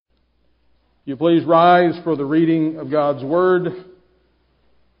You please rise for the reading of God's Word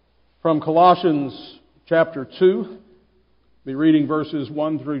from Colossians chapter 2. We'll be reading verses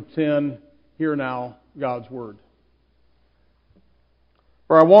 1 through 10. Hear now God's Word.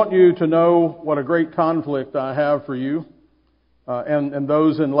 For I want you to know what a great conflict I have for you and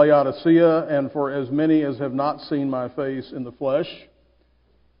those in Laodicea, and for as many as have not seen my face in the flesh,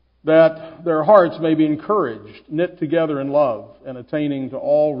 that their hearts may be encouraged, knit together in love, and attaining to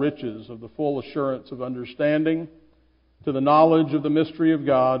all riches of the full assurance of understanding, to the knowledge of the mystery of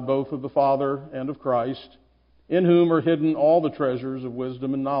God, both of the Father and of Christ, in whom are hidden all the treasures of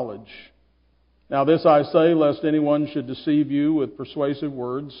wisdom and knowledge. Now this I say, lest anyone should deceive you with persuasive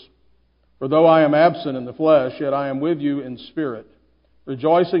words. For though I am absent in the flesh, yet I am with you in spirit,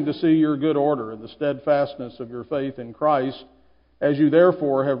 rejoicing to see your good order and the steadfastness of your faith in Christ. As you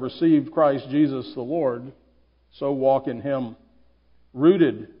therefore have received Christ Jesus the Lord, so walk in Him,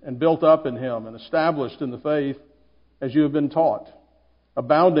 rooted and built up in Him, and established in the faith as you have been taught,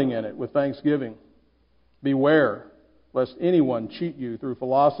 abounding in it with thanksgiving. Beware, lest anyone cheat you through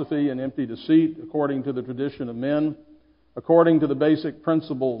philosophy and empty deceit, according to the tradition of men, according to the basic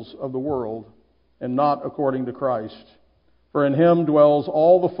principles of the world, and not according to Christ. For in Him dwells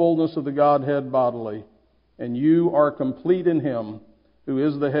all the fullness of the Godhead bodily, and you are complete in Him, who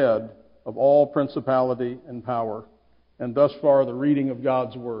is the head of all principality and power. And thus far the reading of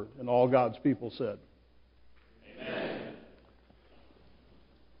God's Word. And all God's people said, Amen.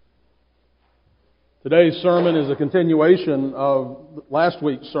 Today's sermon is a continuation of last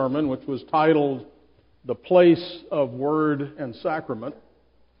week's sermon, which was titled, The Place of Word and Sacrament.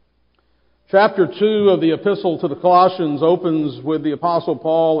 Chapter 2 of the Epistle to the Colossians opens with the Apostle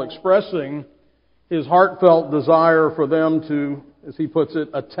Paul expressing his heartfelt desire for them to, as he puts it,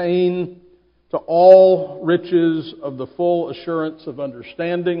 attain to all riches of the full assurance of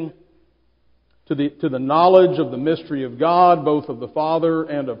understanding, to the knowledge of the mystery of God, both of the Father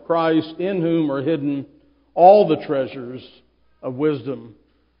and of Christ, in whom are hidden all the treasures of wisdom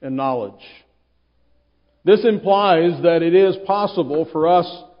and knowledge. This implies that it is possible for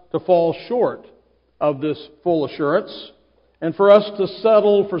us to fall short of this full assurance and for us to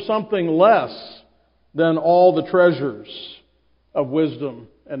settle for something less than all the treasures of wisdom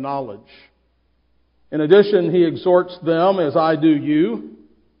and knowledge. In addition, he exhorts them, as I do you,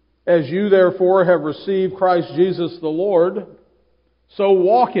 as you therefore have received Christ Jesus the Lord, so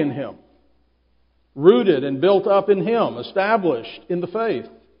walk in Him, rooted and built up in Him, established in the faith,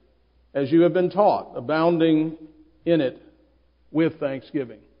 as you have been taught, abounding in it with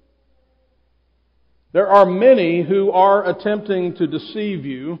thanksgiving. There are many who are attempting to deceive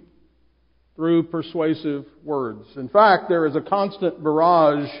you through persuasive words. In fact, there is a constant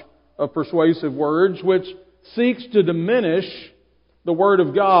barrage of persuasive words which seeks to diminish the Word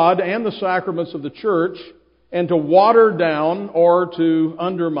of God and the sacraments of the church and to water down or to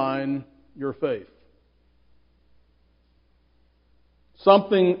undermine your faith.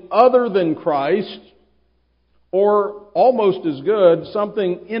 Something other than Christ, or almost as good,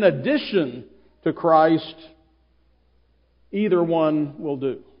 something in addition to Christ, either one will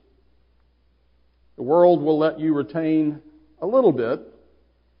do. The world will let you retain a little bit,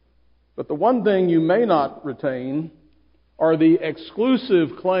 but the one thing you may not retain are the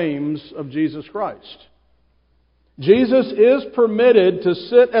exclusive claims of Jesus Christ. Jesus is permitted to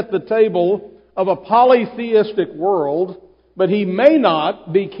sit at the table of a polytheistic world, but He may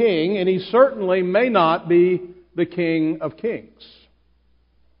not be king, and He certainly may not be the King of Kings.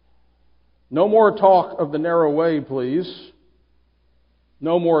 No more talk of the narrow way, please.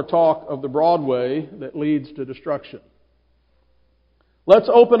 No more talk of the broad way that leads to destruction. Let's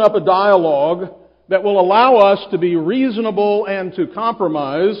open up a dialogue that will allow us to be reasonable and to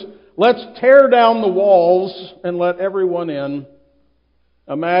compromise. Let's tear down the walls and let everyone in.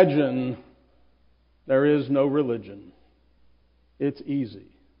 Imagine there is no religion. It's easy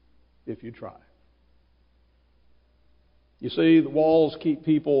if you try. You see, the walls keep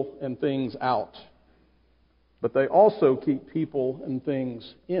people and things out, but they also keep people and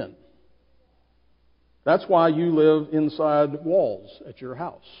things in. That's why you live inside walls at your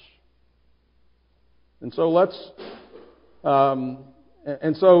house. And so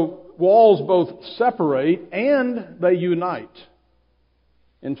walls both separate and they unite.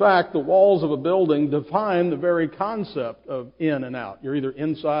 In fact, the walls of a building define the very concept of in and out. You're either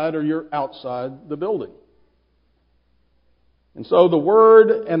inside or you're outside the building. And so the Word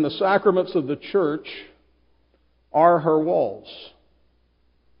and the sacraments of the church are her walls.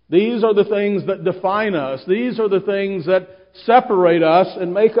 These are the things that define us. These are the things that separate us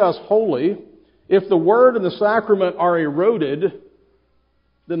and make us holy. If the Word and the sacrament are eroded,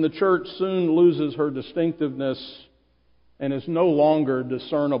 then the church soon loses her distinctiveness and is no longer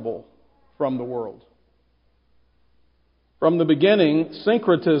discernible from the world. From the beginning,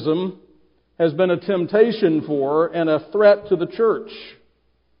 syncretism has been a temptation for and a threat to the church.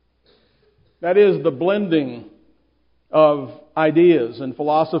 That is the blending of ideas and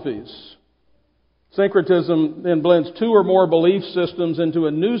philosophies. Syncretism then blends two or more belief systems into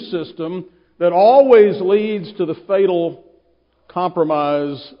a new system that always leads to the fatal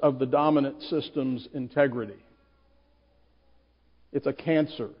compromise of the dominant system's integrity. It's a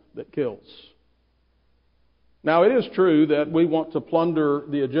cancer that kills. Now, it is true that we want to plunder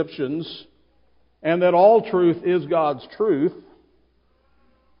the Egyptians and that all truth is God's truth.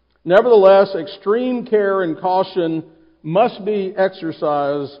 Nevertheless, extreme care and caution must be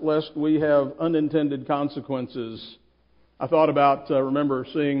exercised lest we have unintended consequences. I thought about, remember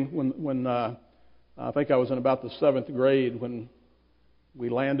seeing when I think I was in about the 7th grade when we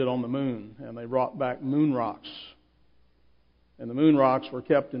landed on the moon and they brought back moon rocks. And the moon rocks were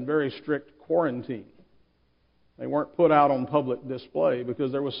kept in very strict quarantine. They weren't put out on public display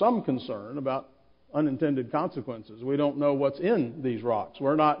because there was some concern about unintended consequences. We don't know what's in these rocks.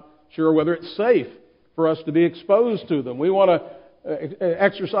 We're not sure whether it's safe for us to be exposed to them. We want to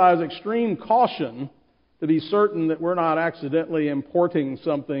exercise extreme caution to be certain that we're not accidentally importing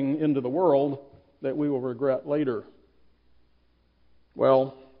something into the world that we will regret later.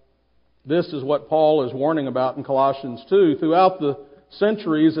 Well, this is what Paul is warning about in Colossians 2. Throughout the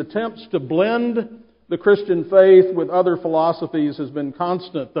centuries, attempts to blend the Christian faith with other philosophies has been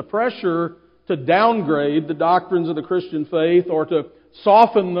constant. The pressure to downgrade the doctrines of the Christian faith or to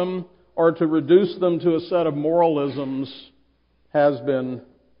soften them or to reduce them to a set of moralisms has been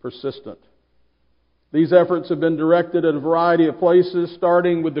persistent. These efforts have been directed at a variety of places,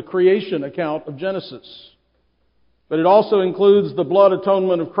 starting with the creation account of Genesis. But it also includes the blood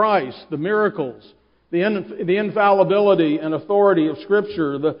atonement of Christ, the miracles, the infallibility and authority of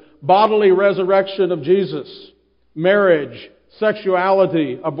Scripture, the bodily resurrection of Jesus, marriage,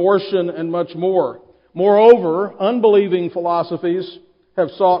 sexuality, abortion, and much more. Moreover, unbelieving philosophies have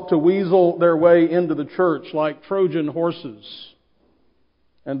sought to weasel their way into the church like Trojan horses.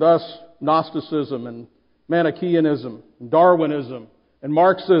 And thus, Gnosticism and Manichaeanism, and Darwinism, and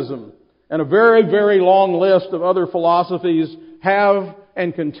Marxism, and a very, very long list of other philosophies have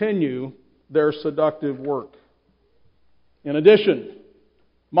and continue their seductive work. In addition,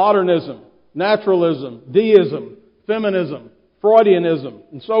 modernism, naturalism, deism, feminism, Freudianism,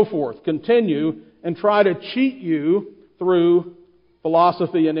 and so forth continue and try to cheat you through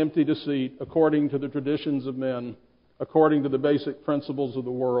philosophy and empty deceit according to the traditions of men, according to the basic principles of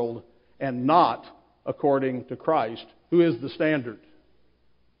the world, and not according to Christ, who is the standard.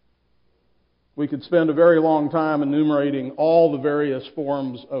 We could spend a very long time enumerating all the various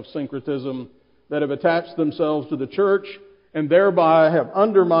forms of syncretism that have attached themselves to the church and thereby have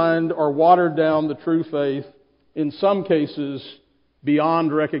undermined or watered down the true faith, in some cases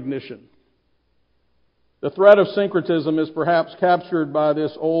beyond recognition. The threat of syncretism is perhaps captured by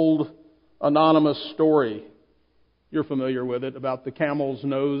this old anonymous story. You're familiar with it, about the camel's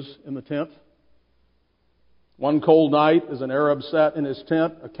nose in the tent. One cold night, as an Arab sat in his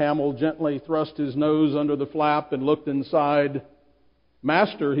tent, a camel gently thrust his nose under the flap and looked inside.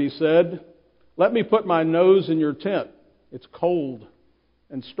 "Master," he said, "let me put my nose in your tent. It's cold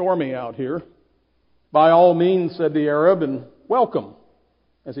and stormy out here." "By all means," said the Arab, "and welcome,"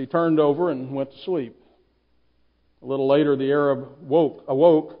 as he turned over and went to sleep. A little later, the Arab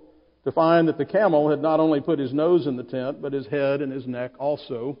awoke to find that the camel had not only put his nose in the tent, but his head and his neck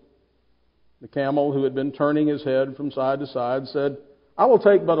also. The camel, who had been turning his head from side to side, said, "I will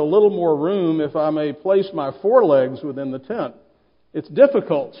take but a little more room if I may place my forelegs within the tent. It's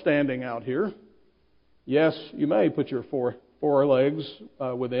difficult standing out here." "Yes, you may put your forelegs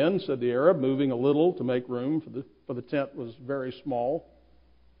within," said the Arab, moving a little to make room, for the tent was very small.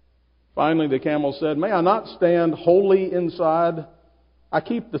 Finally, the camel said, "May I not stand wholly inside? I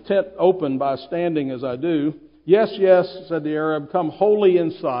keep the tent open by standing as I do." "Yes, yes," said the Arab, "come wholly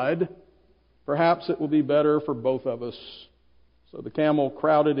inside. Perhaps it will be better for both of us." So the camel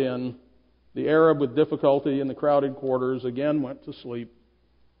crowded in. The Arab, with difficulty in the crowded quarters, again went to sleep.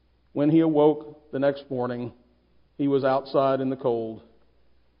 When he awoke the next morning, he was outside in the cold,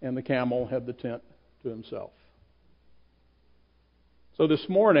 and the camel had the tent to himself. So this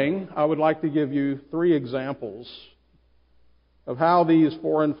morning, I would like to give you 3 examples of how these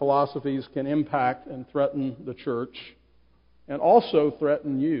foreign philosophies can impact and threaten the church, and also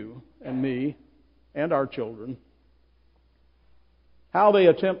threaten you and me and our children. How they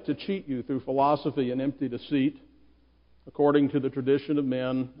attempt to cheat you through philosophy and empty deceit, according to the tradition of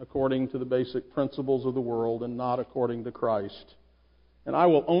men, according to the basic principles of the world, and not according to Christ. And I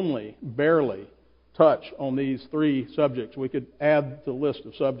will only barely touch on these three subjects. We could add to the list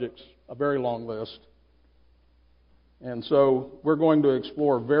of subjects a very long list. And so we're going to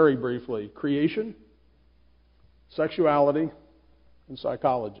explore very briefly creation, sexuality, and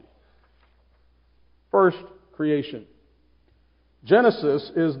psychology. First, creation.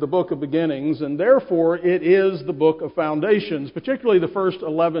 Genesis is the book of beginnings, and therefore it is the book of foundations, particularly the first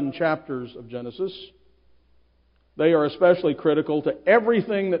 11 chapters of Genesis. They are especially critical to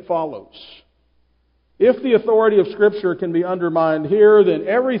everything that follows. If the authority of Scripture can be undermined here, then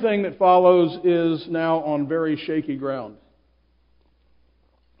everything that follows is now on very shaky ground.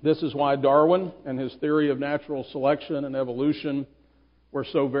 This is why Darwin and his theory of natural selection and evolution were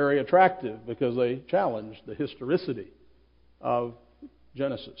so very attractive, because they challenged the historicity of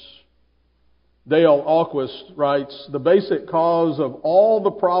Genesis. Dale Ahlquist writes, "The basic cause of all the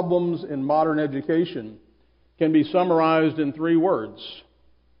problems in modern education can be summarized in three words: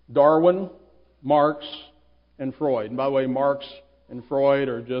 Darwin, Marx, and Freud." And by the way, Marx and Freud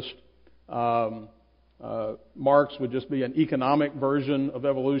are just, Marx would just be an economic version of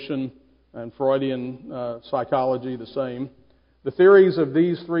evolution, and Freudian psychology the same. The theories of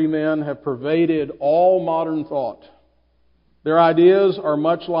these three men have pervaded all modern thought. Their ideas are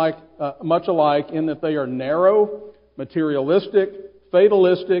much alike in that they are narrow, materialistic,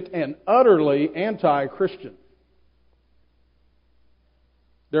 fatalistic, and utterly anti-Christian.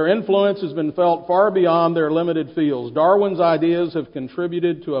 Their influence has been felt far beyond their limited fields. Darwin's ideas have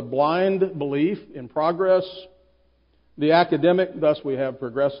contributed to a blind belief in progress. The academic, thus we have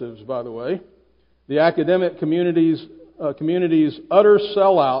progressives, by the way, the academic community's utter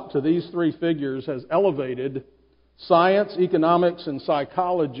sellout to these three figures has elevated science, economics, and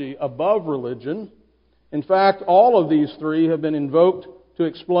psychology above religion. In fact, all of these three have been invoked to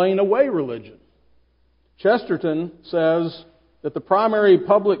explain away religion. Chesterton says that the primary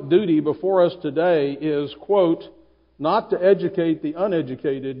public duty before us today is, quote, not to educate the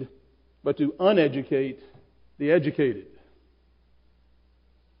uneducated, but to uneducate the educated.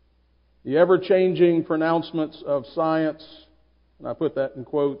 The ever-changing pronouncements of science, and I put that in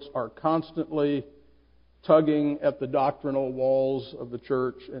quotes, are constantly tugging at the doctrinal walls of the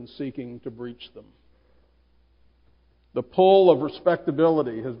church and seeking to breach them. The pull of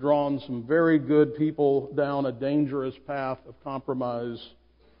respectability has drawn some very good people down a dangerous path of compromise,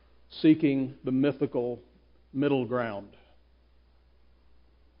 seeking the mythical middle ground.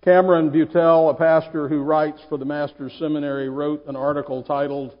 Cameron Butel, a pastor who writes for the Master's Seminary, wrote an article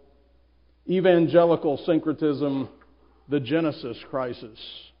titled "Evangelical Syncretism, the Genesis Crisis,"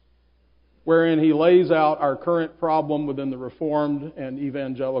 wherein he lays out our current problem within the Reformed and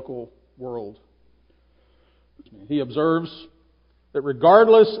evangelical world. He observes that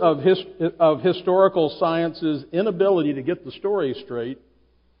regardless of historical science's inability to get the story straight,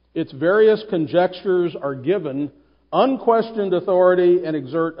 its various conjectures are given unquestioned authority and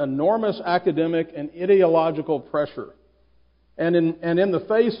exert enormous academic and ideological pressure. And in the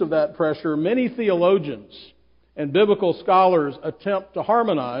face of that pressure, many theologians and biblical scholars attempt to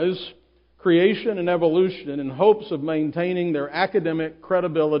harmonize creation and evolution in hopes of maintaining their academic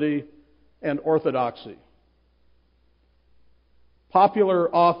credibility and orthodoxy. Popular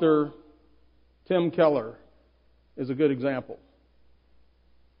author Tim Keller is a good example.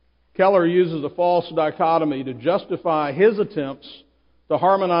 Keller uses a false dichotomy to justify his attempts to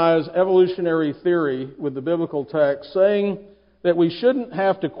harmonize evolutionary theory with the biblical text, saying that we shouldn't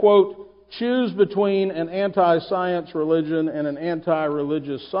have to, quote, choose between an anti-science religion and an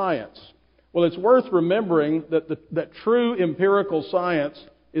anti-religious science. Well, it's worth remembering that true empirical science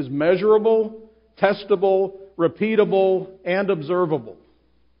is measurable, testable, repeatable, and observable.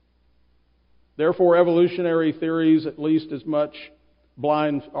 Therefore, evolutionary theories at least as much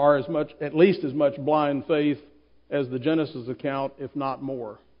blind faith as the Genesis account, if not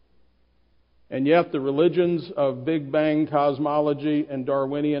more. And yet the religions of Big Bang cosmology and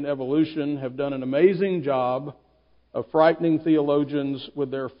Darwinian evolution have done an amazing job of frightening theologians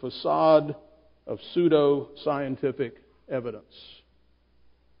with their facade of pseudo-scientific evidence.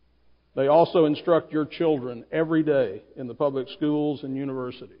 They also instruct your children every day in the public schools and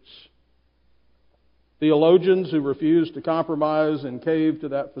universities. Theologians who refuse to compromise and cave to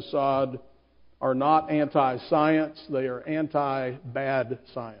that facade are not anti-science, they are anti-bad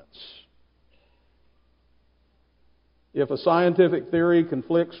science. If a scientific theory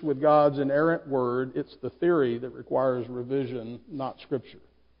conflicts with God's inerrant word, it's the theory that requires revision, not Scripture.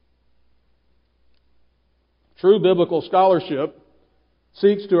 True biblical scholarship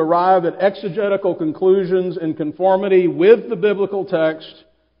seeks to arrive at exegetical conclusions in conformity with the biblical text,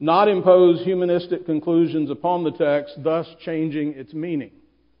 not impose humanistic conclusions upon the text, thus changing its meaning.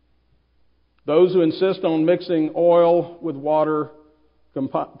 Those who insist on mixing oil with water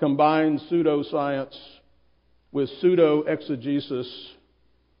combine pseudoscience with pseudo-exegesis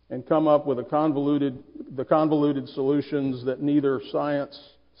and come up with the convoluted solutions that neither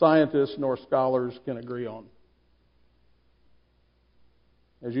scientists nor scholars can agree on.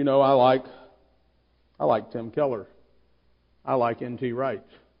 As you know, I like Tim Keller. I like N.T. Wright.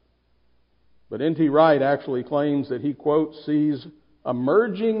 But N.T. Wright actually claims that he, quote, sees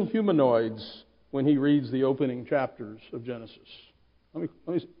emerging humanoids when he reads the opening chapters of Genesis. Let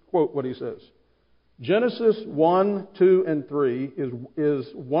me quote what he says. Genesis 1, 2, and 3 is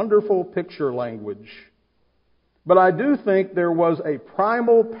wonderful picture language. But I do think there was a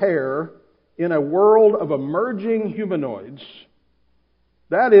primal pair in a world of emerging humanoids.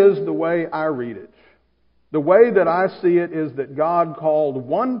 That is the way I read it. The way that I see it is that God called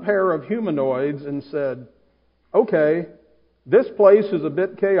one pair of humanoids and said, okay, this place is a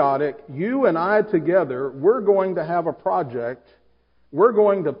bit chaotic. You and I together, we're going to have a project. We're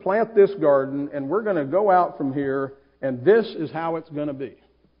going to plant this garden, and we're going to go out from here, and this is how it's going to be.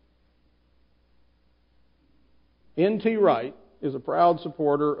 N.T. Wright is a proud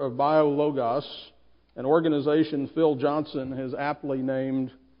supporter of BioLogos, an organization Phil Johnson has aptly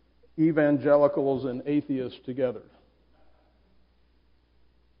named Evangelicals and Atheists Together.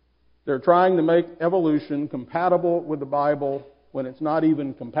 They're trying to make evolution compatible with the Bible when it's not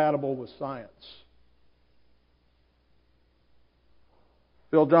even compatible with science.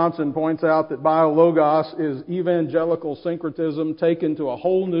 Phil Johnson points out that BioLogos is evangelical syncretism taken to a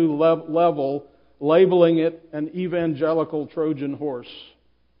whole new level, labeling it an evangelical Trojan horse.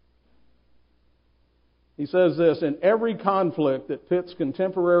 He says this, in every conflict that pits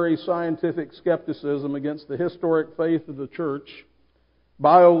contemporary scientific skepticism against the historic faith of the church,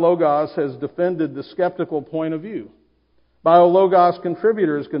 BioLogos has defended the skeptical point of view. BioLogos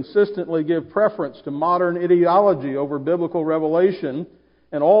contributors consistently give preference to modern ideology over biblical revelation,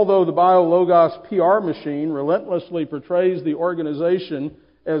 and although the BioLogos PR machine relentlessly portrays the organization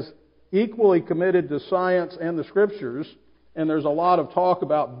as equally committed to science and the Scriptures, and there's a lot of talk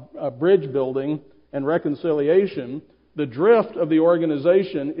about bridge building and reconciliation, the drift of the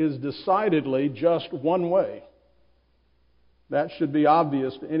organization is decidedly just one way. That should be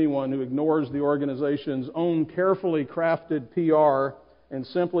obvious to anyone who ignores the organization's own carefully crafted PR and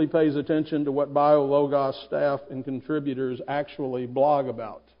simply pays attention to what BioLogos staff and contributors actually blog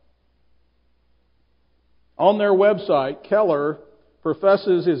about. On their website, Keller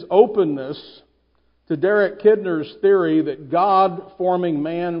professes his openness to Derek Kidner's theory that God forming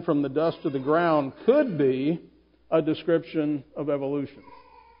man from the dust of the ground could be a description of evolution.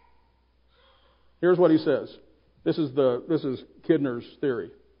 Here's what he says. This is Kidner's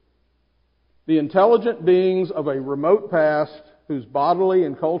theory. The intelligent beings of a remote past whose bodily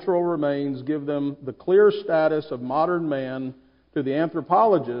and cultural remains give them the clear status of modern man to the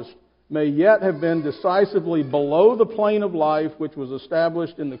anthropologist may yet have been decisively below the plane of life which was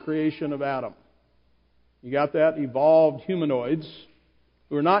established in the creation of Adam. You got that? Evolved humanoids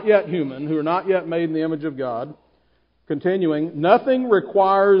who are not yet human, who are not yet made in the image of God. Continuing, nothing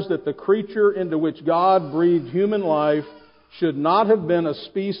requires that the creature into which God breathed human life should not have been a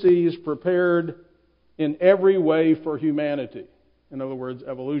species prepared in every way for humanity. In other words,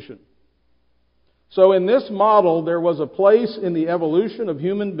 evolution. So in this model, there was a place in the evolution of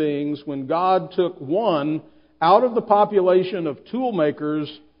human beings when God took one out of the population of tool makers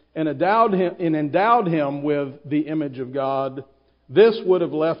and endowed him with the image of God. This would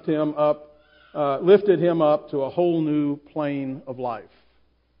have lifted him up to a whole new plane of life.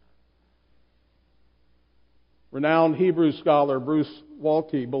 Renowned Hebrew scholar Bruce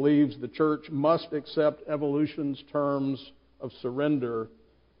Waltke believes the church must accept evolution's terms of surrender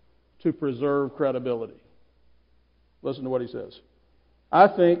to preserve credibility. Listen to what he says. I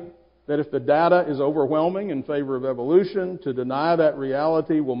think that if the data is overwhelming in favor of evolution, to deny that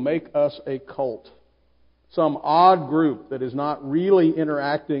reality will make us a cult, some odd group that is not really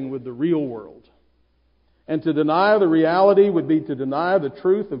interacting with the real world. And to deny the reality would be to deny the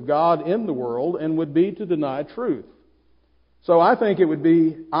truth of God in the world and would be to deny truth. So I think it would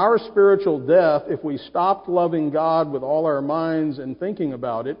be our spiritual death if we stopped loving God with all our minds and thinking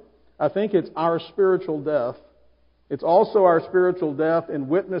about it. I think it's our spiritual death. It's also our spiritual death in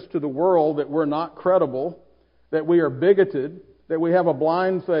witness to the world that we're not credible, that we are bigoted, that we have a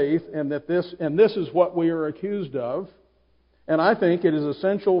blind faith, and that this is what we are accused of. And I think it is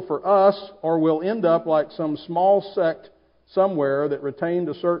essential for us, or we'll end up like some small sect somewhere that retained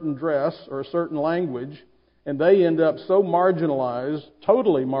a certain dress or a certain language, and they end up so marginalized,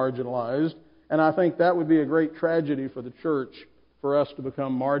 totally marginalized, and I think that would be a great tragedy for the church for us to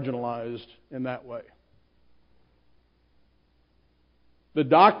become marginalized in that way. The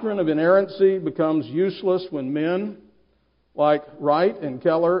doctrine of inerrancy becomes useless when men like Wright and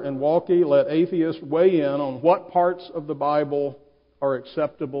Keller and Walke let atheists weigh in on what parts of the Bible are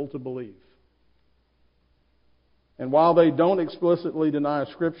acceptable to believe. And while they don't explicitly deny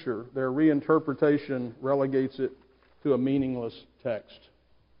Scripture, their reinterpretation relegates it to a meaningless text.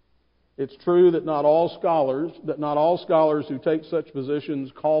 It's true that not all scholars who take such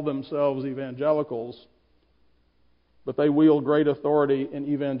positions call themselves evangelicals, but they wield great authority in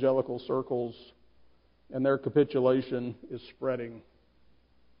evangelical circles, and their capitulation is spreading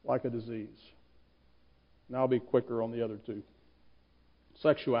like a disease. And I'll be quicker on the other two.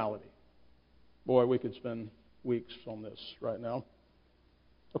 Sexuality. Boy, we could spend weeks on this right now.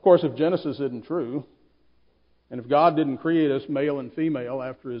 Of course, if Genesis isn't true, and if God didn't create us male and female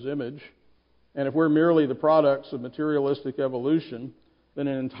after His image, and if we're merely the products of materialistic evolution, then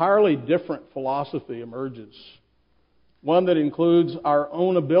an entirely different philosophy emerges. One that includes our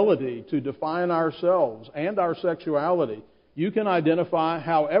own ability to define ourselves and our sexuality. You can identify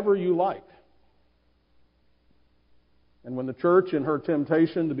however you like. And when the church, in her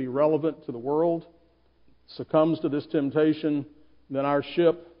temptation to be relevant to the world, succumbs to this temptation, then our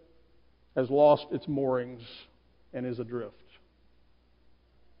ship has lost its moorings and is adrift.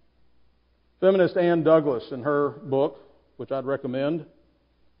 Feminist Ann Douglas, in her book, which I'd recommend,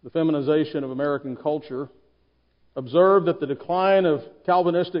 The Feminization of American Culture, observed that the decline of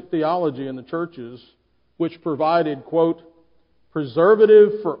Calvinistic theology in the churches, which provided, quote,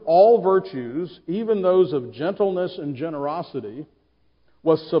 preservative for all virtues, even those of gentleness and generosity,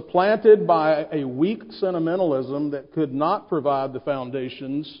 was supplanted by a weak sentimentalism that could not provide the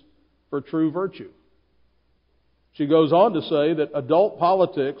foundations for true virtue. She goes on to say that adult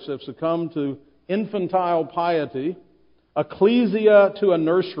politics have succumbed to infantile piety, ecclesia to a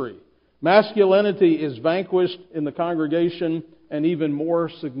nursery. Masculinity is vanquished in the congregation and even more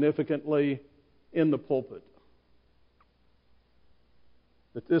significantly in the pulpit.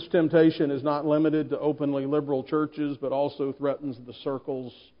 That this temptation is not limited to openly liberal churches, but also threatens the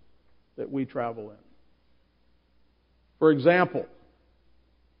circles that we travel in. For example,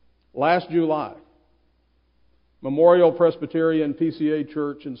 last July, Memorial Presbyterian PCA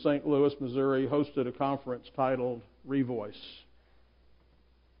Church in St. Louis, Missouri hosted a conference titled Revoice.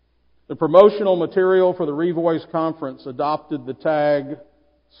 The promotional material for the Revoice conference adopted the tag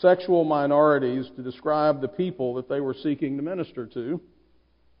sexual minorities to describe the people that they were seeking to minister to.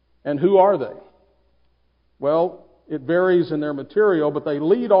 And who are they? Well, it varies in their material, but they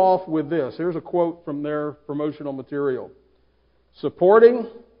lead off with this. Here's a quote from their promotional material. Supporting,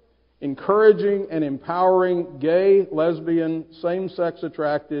 encouraging, and empowering gay, lesbian, same-sex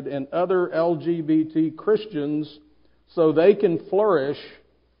attracted, and other LGBT Christians so they can flourish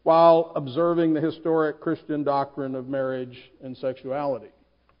while observing the historic Christian doctrine of marriage and sexuality.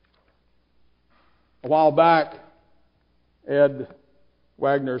 A while back, Ed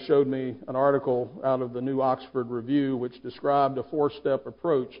Wagner showed me an article out of the New Oxford Review which described a four-step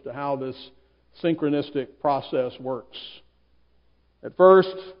approach to how this synchronistic process works. At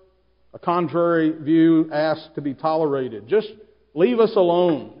first, a contrary view asks to be tolerated. Just leave us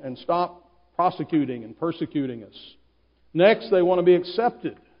alone and stop prosecuting and persecuting us. Next, they want to be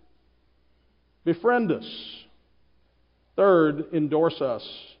accepted. Befriend us. Third, endorse us.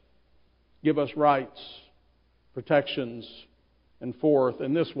 Give us rights, protections. And fourth,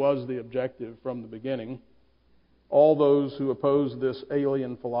 and this was the objective from the beginning, all those who oppose this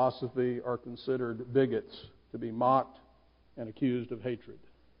alien philosophy are considered bigots, to be mocked and accused of hatred.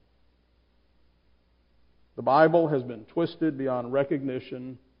 The Bible has been twisted beyond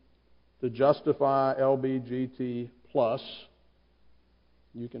recognition to justify LGBT+.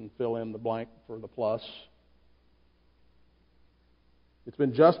 You can fill in the blank for the plus. It's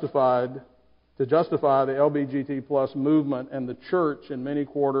been justified to justify the LGBT+ movement, and the church in many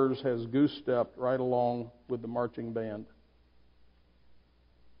quarters has goose-stepped right along with the marching band.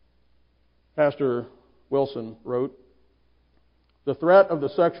 Pastor Wilson wrote, the threat of the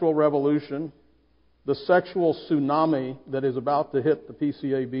sexual revolution, the sexual tsunami that is about to hit the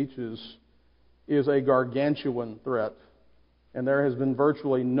PCA beaches, is a gargantuan threat, and there has been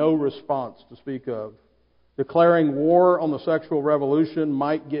virtually no response to speak of. Declaring war on the sexual revolution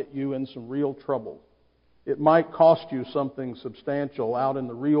might get you in some real trouble. It might cost you something substantial out in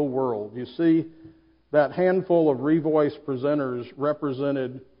the real world. You see, that handful of Revoice presenters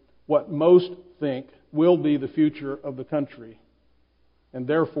represented what most think will be the future of the country, and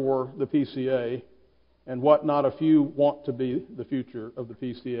therefore the PCA, and what not a few want to be the future of the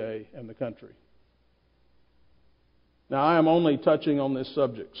PCA and the country. Now, I am only touching on these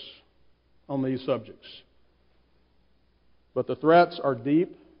subjects. But the threats are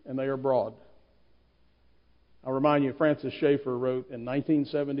deep and they are broad. I'll remind you, Francis Schaeffer wrote in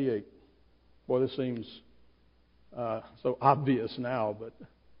 1978. Boy, this seems so obvious now, but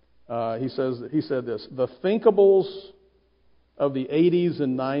he said this: the thinkables of the 80s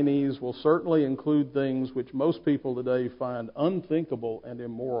and 90s will certainly include things which most people today find unthinkable and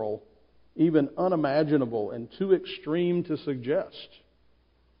immoral, even unimaginable and too extreme to suggest.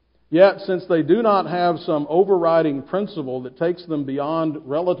 Yet, since they do not have some overriding principle that takes them beyond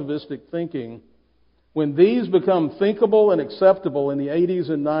relativistic thinking, when these become thinkable and acceptable in the 80s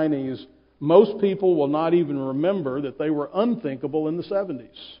and 90s, most people will not even remember that they were unthinkable in the 70s.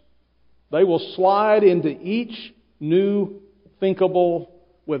 They will slide into each new thinkable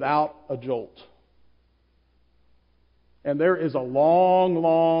without a jolt. And there is a long,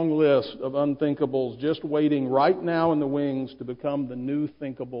 long list of unthinkables just waiting right now in the wings to become the new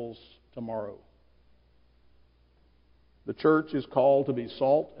thinkables tomorrow. The church is called to be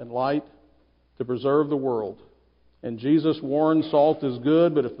salt and light, to preserve the world. And Jesus warned, salt is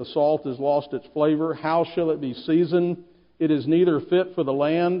good, but if the salt has lost its flavor, how shall it be seasoned? It is neither fit for the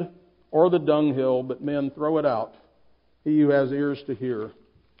land or the dunghill, but men throw it out. He who has ears to hear,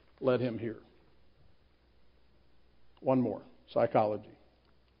 let him hear. One more, psychology.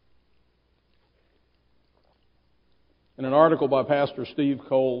 In an article by Pastor Steve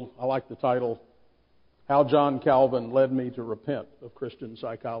Cole, I like the title, How John Calvin Led Me to Repent of Christian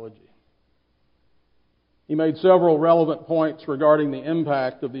Psychology. He made several relevant points regarding the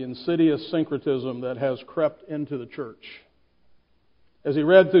impact of the insidious syncretism that has crept into the church. As he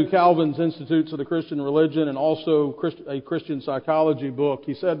read through Calvin's Institutes of the Christian Religion and also a Christian psychology book,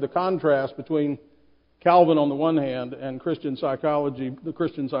 he said the contrast between Calvin on the one hand and the Christian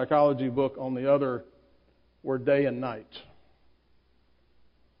psychology book on the other were day and night.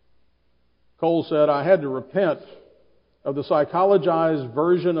 Cole said, I had to repent of the psychologized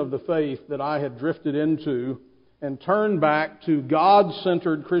version of the faith that I had drifted into and turn back to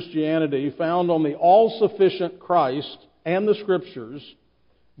God-centered Christianity found on the all-sufficient Christ and the Scriptures,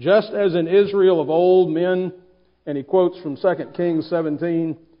 just as in Israel of old men, and he quotes from 2 Kings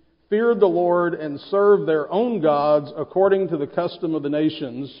 17, feared the Lord and served their own gods according to the custom of the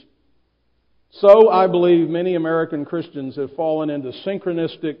nations. So I believe many American Christians have fallen into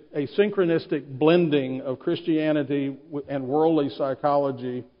a synchronistic blending of Christianity and worldly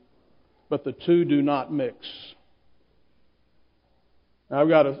psychology, but the two do not mix. Now, I've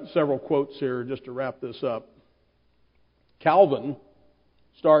got several quotes here just to wrap this up. Calvin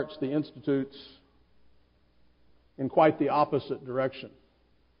starts the Institutes in quite the opposite direction.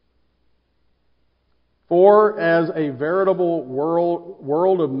 For as a veritable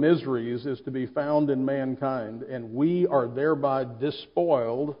world of miseries is to be found in mankind, and we are thereby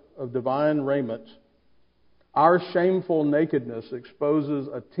despoiled of divine raiment, our shameful nakedness exposes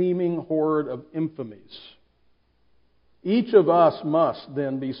a teeming horde of infamies. Each of us must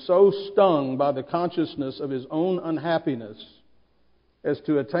then be so stung by the consciousness of his own unhappiness as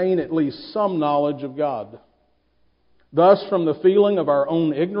to attain at least some knowledge of God. Thus, from the feeling of our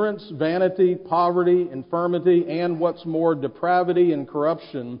own ignorance, vanity, poverty, infirmity, and what's more, depravity and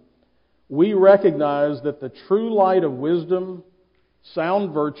corruption, we recognize that the true light of wisdom,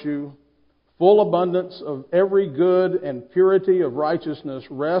 sound virtue, full abundance of every good and purity of righteousness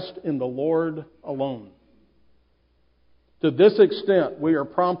rest in the Lord alone. To this extent, we are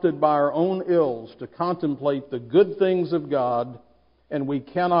prompted by our own ills to contemplate the good things of God, and we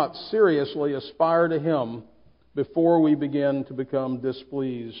cannot seriously aspire to Him before we begin to become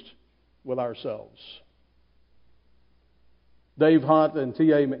displeased with ourselves. Dave Hunt and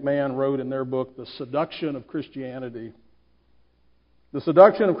T.A. McMahon wrote in their book, The Seduction of Christianity. The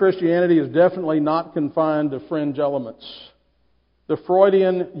seduction of Christianity is definitely not confined to fringe elements. The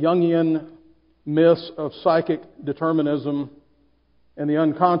Freudian, Jungian myths of psychic determinism and the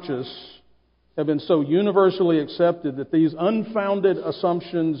unconscious have been so universally accepted that these unfounded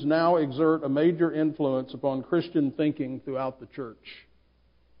assumptions now exert a major influence upon Christian thinking throughout the church.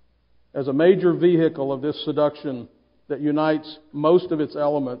 As a major vehicle of this seduction that unites most of its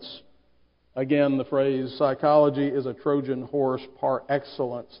elements, again the phrase, psychology is a Trojan horse par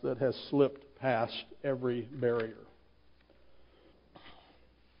excellence that has slipped past every barrier.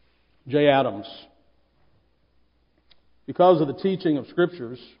 J. Adams. Because of the teaching of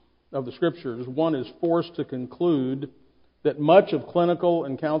the Scriptures, one is forced to conclude that much of clinical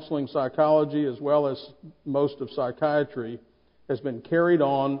and counseling psychology, as well as most of psychiatry, has been carried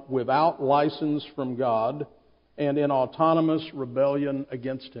on without license from God and in autonomous rebellion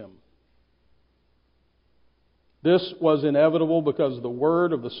against Him. This was inevitable because the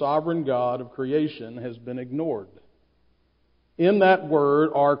word of the sovereign God of creation has been ignored. In that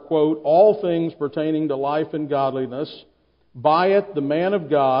word are, quote, all things pertaining to life and godliness. By it the man of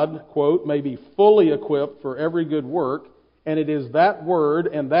God, quote, may be fully equipped for every good work. And it is that word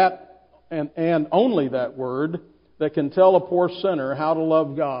and only that word that can tell a poor sinner how to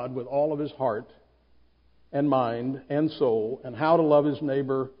love God with all of his heart and mind and soul, and how to love his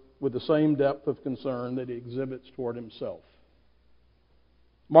neighbor with the same depth of concern that he exhibits toward himself.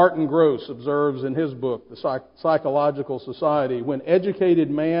 Martin Gross observes in his book, The Psychological Society, when educated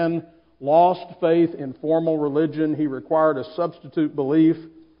man lost faith in formal religion, he required a substitute belief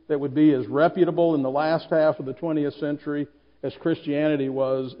that would be as reputable in the last half of the 20th century as Christianity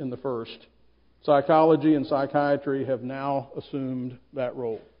was in the first. Psychology and psychiatry have now assumed that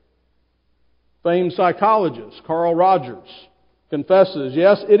role. Famed psychologist Carl Rogers confesses,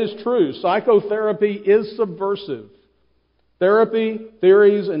 yes, it is true, psychotherapy is subversive. Therapy,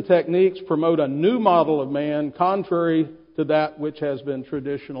 theories, and techniques promote a new model of man contrary to that which has been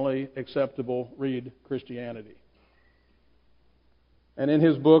traditionally acceptable. Read Christianity. And in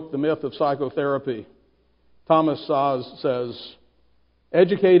his book, The Myth of Psychotherapy, Thomas Szasz says,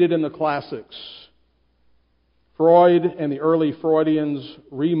 educated in the classics, Freud and the early Freudians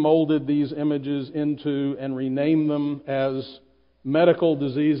remolded these images into and renamed them as medical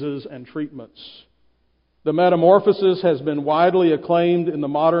diseases and treatments. The metamorphosis has been widely acclaimed in the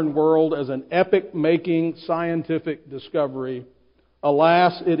modern world as an epoch-making scientific discovery.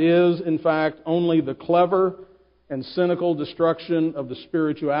 Alas, it is, in fact, only the clever and cynical destruction of the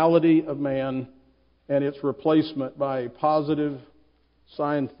spirituality of man and its replacement by a positive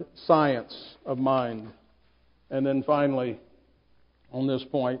science of mind. And then finally, on this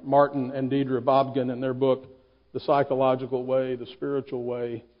point, Martin and Deidre Bobgen, in their book, The Psychological Way, The Spiritual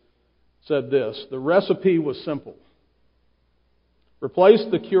Way, said this: the recipe was simple. Replace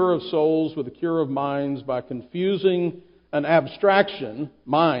the cure of souls with the cure of minds by confusing an abstraction,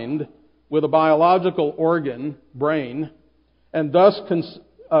 mind, with a biological organ, brain, and thus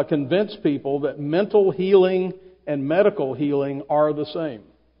convince people that mental healing and medical healing are the same.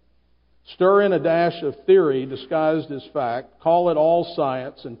 Stir in a dash of theory disguised as fact, call it all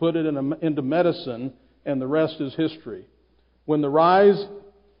science, and put it into medicine, and the rest is history. With the rise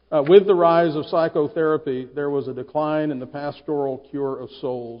of psychotherapy, there was a decline in the pastoral cure of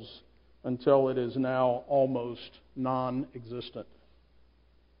souls until it is now almost non-existent.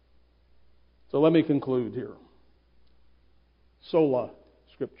 So let me conclude here. Sola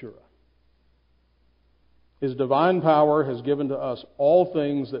Scriptura. His divine power has given to us all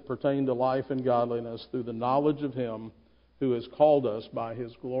things that pertain to life and godliness through the knowledge of Him who has called us by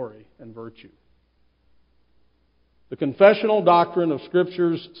His glory and virtue. The confessional doctrine of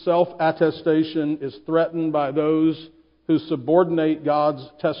Scripture's self-attestation is threatened by those who subordinate God's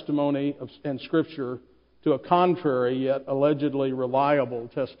testimony and Scripture to a contrary yet allegedly reliable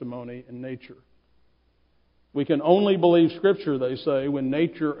testimony in nature. We can only believe Scripture, they say, when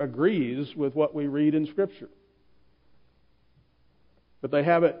nature agrees with what we read in Scripture. But they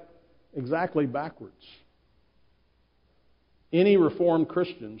have it exactly backwards. Any Reformed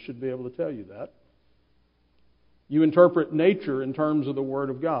Christian should be able to tell you that. You interpret nature in terms of the Word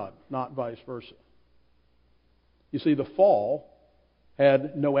of God, not vice versa. You see, the fall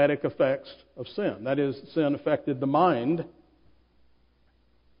had noetic effects of sin. That is, sin affected the mind,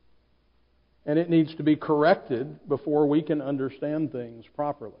 and it needs to be corrected before we can understand things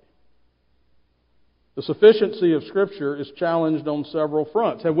properly. The sufficiency of Scripture is challenged on several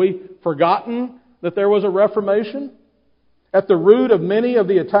fronts. Have we forgotten that there was a Reformation? At the root of many of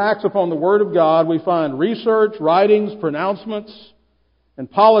the attacks upon the Word of God, we find research, writings, pronouncements, and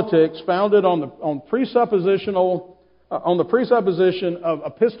politics founded on the presupposition of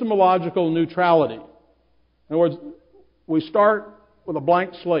epistemological neutrality. In other words, we start with a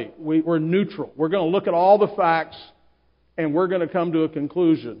blank slate. We're neutral. We're going to look at all the facts and we're going to come to a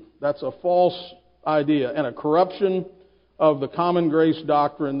conclusion. That's a false idea and a corruption of the common grace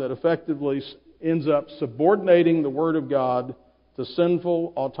doctrine that effectively ends up subordinating the Word of God to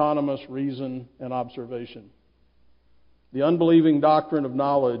sinful, autonomous reason and observation. The unbelieving doctrine of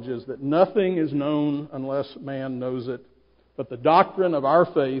knowledge is that nothing is known unless man knows it. But the doctrine of our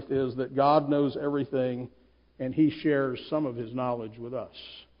faith is that God knows everything and He shares some of His knowledge with us.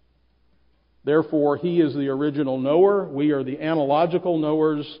 Therefore, He is the original knower. We are the analogical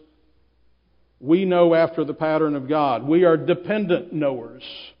knowers. We know after the pattern of God. We are dependent knowers,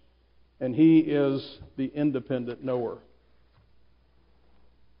 and He is the independent knower.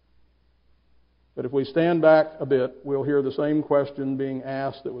 But if we stand back a bit, we'll hear the same question being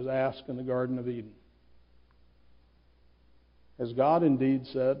asked that was asked in the Garden of Eden. Has God indeed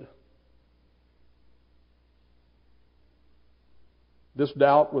said? This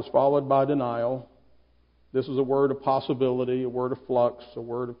doubt was followed by denial. This is a word of possibility, a word of flux, a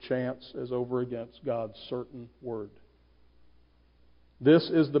word of chance as over against God's certain word. This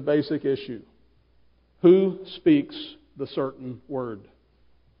is the basic issue. Who speaks the certain word?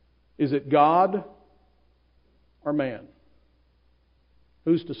 Is it God or man?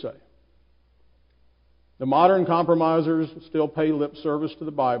 Who's to say? The modern compromisers still pay lip service to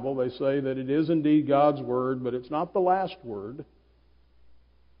the Bible. They say that it is indeed God's word, but it's not the last word.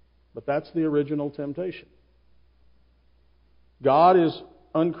 But that's the original temptation. God is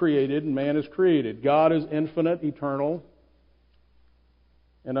uncreated and man is created. God is infinite, eternal,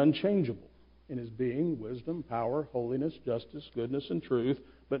 and unchangeable in His being, wisdom, power, holiness, justice, goodness, and truth.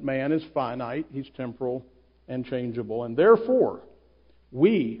 But man is finite, he's temporal and changeable. And therefore,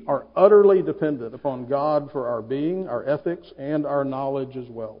 we are utterly dependent upon God for our being, our ethics, and our knowledge as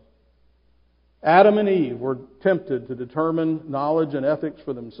well. Adam and Eve were tempted to determine knowledge and ethics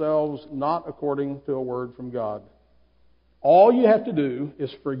for themselves, not according to a word from God. All you have to do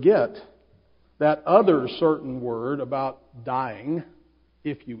is forget that other certain word about dying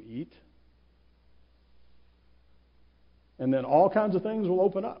if you eat, and then all kinds of things will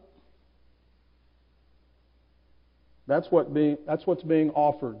open up. That's what's being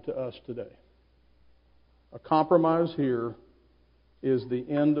offered to us today. A compromise here is the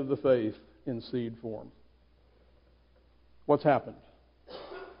end of the faith in seed form. What's happened?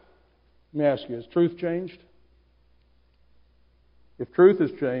 Let me ask you, has truth changed? If truth has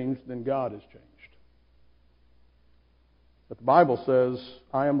changed, then God has changed. But the Bible says,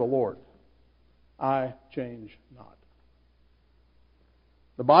 I am the Lord. I change not.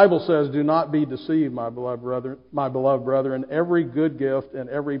 The Bible says, do not be deceived, my beloved brethren. Every good gift and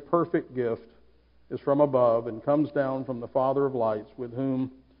every perfect gift is from above and comes down from the Father of lights, with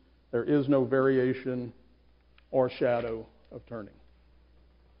whom there is no variation or shadow of turning.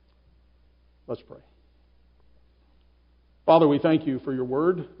 Let's pray. Father, we thank You for Your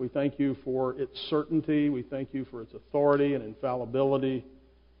word. We thank You for its certainty. We thank You for its authority and infallibility.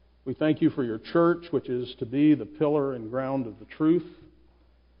 We thank You for Your church, which is to be the pillar and ground of the truth.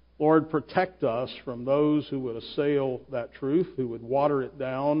 Lord, protect us from those who would assail that truth, who would water it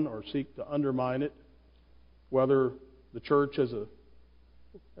down or seek to undermine it, whether the church as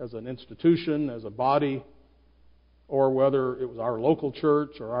an institution, as a body, or whether it was our local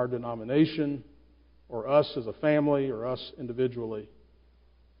church or our denomination, or us as a family, or us individually.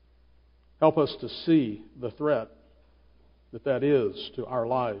 Help us to see the threat that is to our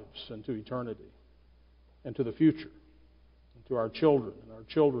lives and to eternity and to the future and to our children and our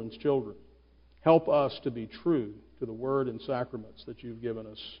children's children. Help us to be true to the word and sacraments that You've given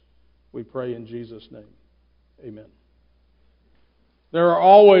us. We pray in Jesus' name. Amen. There are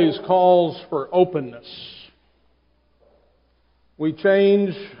always calls for openness. We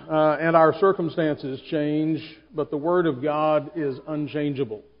change and our circumstances change, but the Word of God is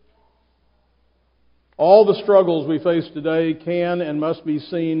unchangeable. All the struggles we face today can and must be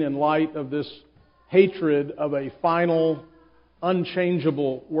seen in light of this hatred of a final,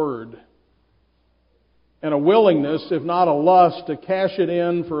 unchangeable Word, and a willingness, if not a lust, to cash it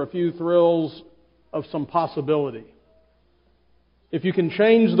in for a few thrills of some possibility. If you can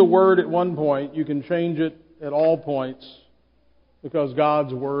change the Word at one point, you can change it at all points, because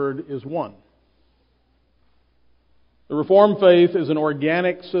God's Word is one. The Reformed faith is an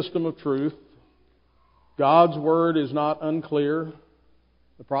organic system of truth. God's Word is not unclear.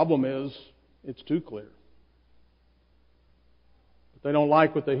 The problem is, it's too clear. But they don't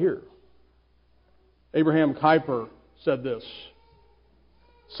like what they hear. Abraham Kuyper said this: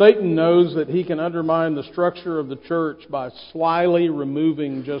 Satan knows that he can undermine the structure of the church by slyly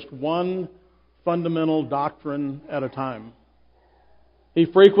removing just one fundamental doctrine at a time. He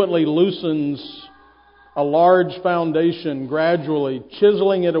frequently loosens a large foundation, gradually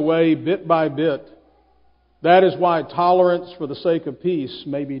chiseling it away bit by bit. That is why tolerance for the sake of peace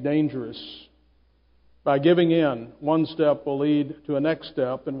may be dangerous. By giving in, one step will lead to a next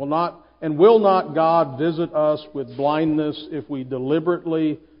step, and will not God visit us with blindness if we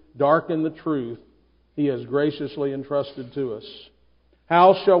deliberately darken the truth He has graciously entrusted to us?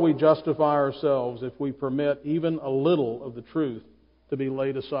 How shall we justify ourselves if we permit even a little of the truth to be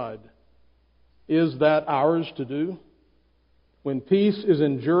laid aside? Is that ours to do? When peace is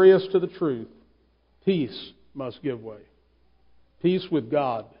injurious to the truth, peace must give way. Peace with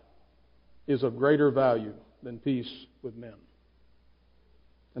God is of greater value than peace with men.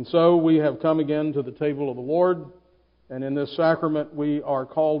 And so we have come again to the table of the Lord, and in this sacrament we are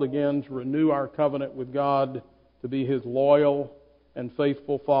called again to renew our covenant with God, to be His loyal and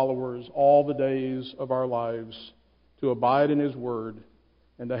faithful followers all the days of our lives, to abide in His Word,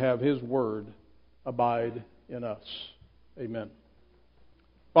 and to have His Word abide in us. Amen.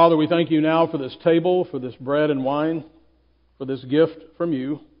 Father, we thank You now for this table, for this bread and wine, for this gift from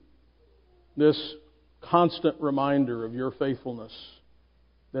You, this constant reminder of Your faithfulness,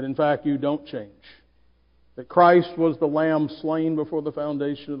 that in fact You don't change, that Christ was the Lamb slain before the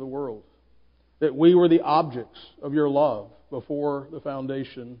foundation of the world, that we were the objects of Your love before the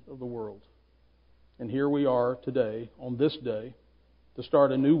foundation of the world. And here we are today, on this day, to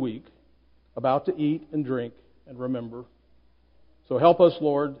start a new week, about to eat and drink and remember. So help us,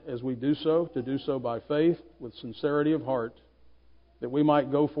 Lord, as we do so, to do so by faith, with sincerity of heart, that we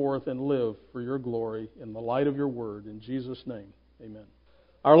might go forth and live for Your glory in the light of Your Word. In Jesus' name, amen.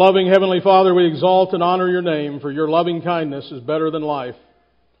 Our loving Heavenly Father, we exalt and honor Your name, for Your loving kindness is better than life.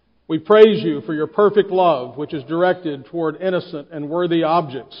 We praise You for Your perfect love, which is directed toward innocent and worthy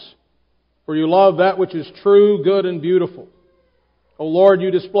objects. For You love that which is true, good, and beautiful. O Lord, You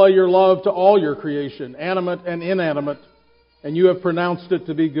display Your love to all Your creation, animate and inanimate, and You have pronounced it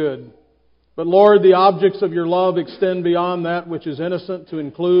to be good. But Lord, the objects of Your love extend beyond that which is innocent to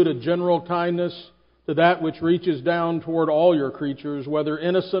include a general kindness to that which reaches down toward all Your creatures, whether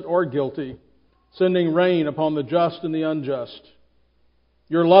innocent or guilty, sending rain upon the just and the unjust.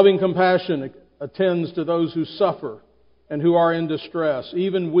 Your loving compassion attends to those who suffer and who are in distress.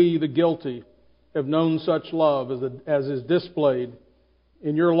 Even we, the guilty, have known such love as is displayed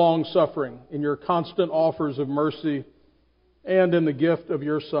in Your long suffering, in Your constant offers of mercy, and in the gift of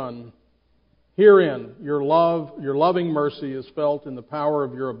Your Son. Herein, Your loving mercy is felt in the power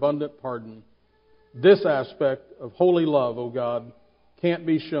of Your abundant pardon. This aspect of holy love, O God, can't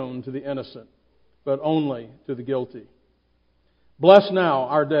be shown to the innocent, but only to the guilty. Bless now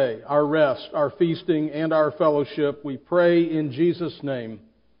our day, our rest, our feasting, and our fellowship. We pray in Jesus' name.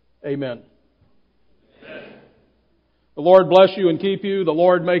 Amen. Amen. The Lord bless you and keep you. The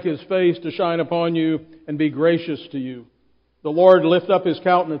Lord make His face to shine upon you and be gracious to you. The Lord lift up His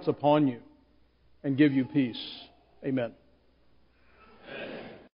countenance upon you and give you peace. Amen.